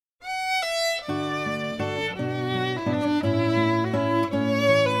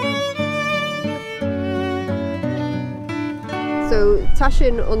So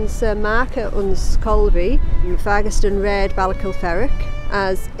tashin ons marker ons Colby, fagaston red balakil ferric,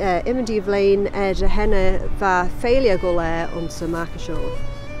 as imadi vlain a henna va failure gole ons marker show.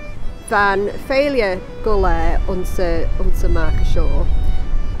 Van failure gole ons marker show,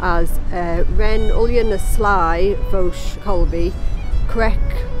 as ren ullion a sly vosh Colby,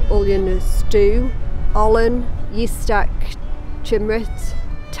 crek ullion a stew, ollen, yeastak chimrit,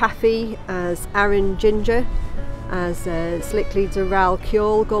 taffy as Aaron ginger, as slickly de Laa'l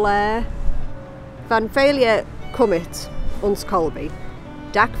Catreeney Van failure cummit ons Colby.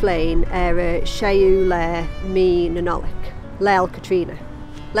 Dak flain shew le mi nanolik. Laa'l Catreeney.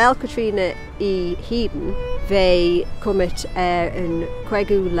 Laa'l Catreeney I heden ve cummit yn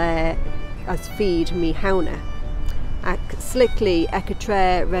quegu le as feed mi hauna. Ac slickly ec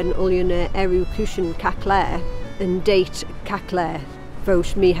tre ren ulione eru cushion caclair and date caclair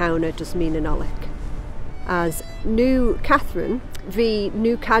vosh mi hauna dus mi nanolik. As New Catherine, vi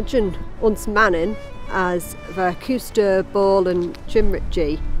New Cadjan ons Mannin, as va Custer Ball and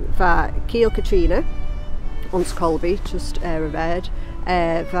Chimritji, va Laa'l Catreeney, ons Colby, just red,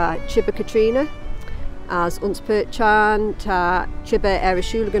 va Chibba Catreeney, as ons Perchan, ta Chibba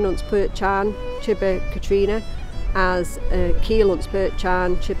Erishuligan ons Perchan, Chibba Catreeney, as Keayrt ons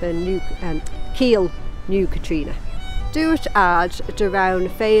Perchan, Chibba Keayrt New Catreeney. Do it add de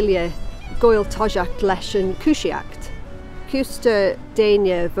round failure goil tojak leshen cushiact. Custer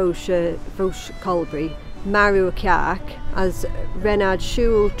Dania vosh Colby, Maru Keayrt, as Renard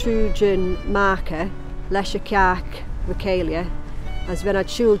Shul Trujan marker, Lesha Keayrt Vacalia, as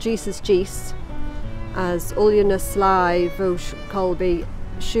Renard Shul Jesus Jees, as Uliana Sly vosh Colby,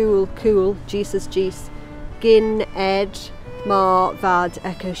 Shul Cool Jesus Jees, Gin Ed, Mar Vad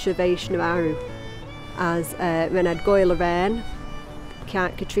Eka Shavation Maru, as Renard Goyle Ren,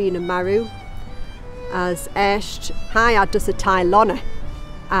 Keayrt Catreeney Maru, as Esht Hi ad dus a Tailona,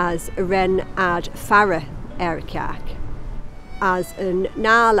 as Ren ad Farah Keayrt, as an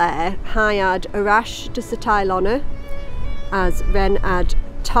Nale Hi ad Arash dus a Tailona, as Ren ad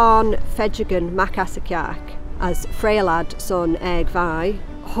Tarn Fejigan Makas Keayrt, as Freilad son Egg Vai,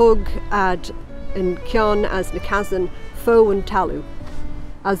 Hug ad and Kyon as Nakazan Fo and Talu,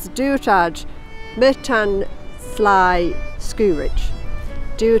 as Duatad Mitan Sly Scourage,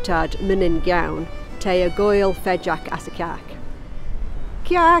 Duatad Minin Gown, Te a Goyle Fejak Asakak.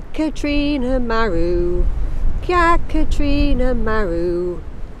 Keayrt Catreeney Maru, Keayrt Catreeney Maru,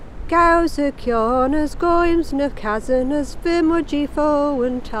 Gaus a Kyon as Goyms Nakazan as Vimwaji Fo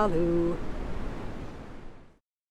and Talu.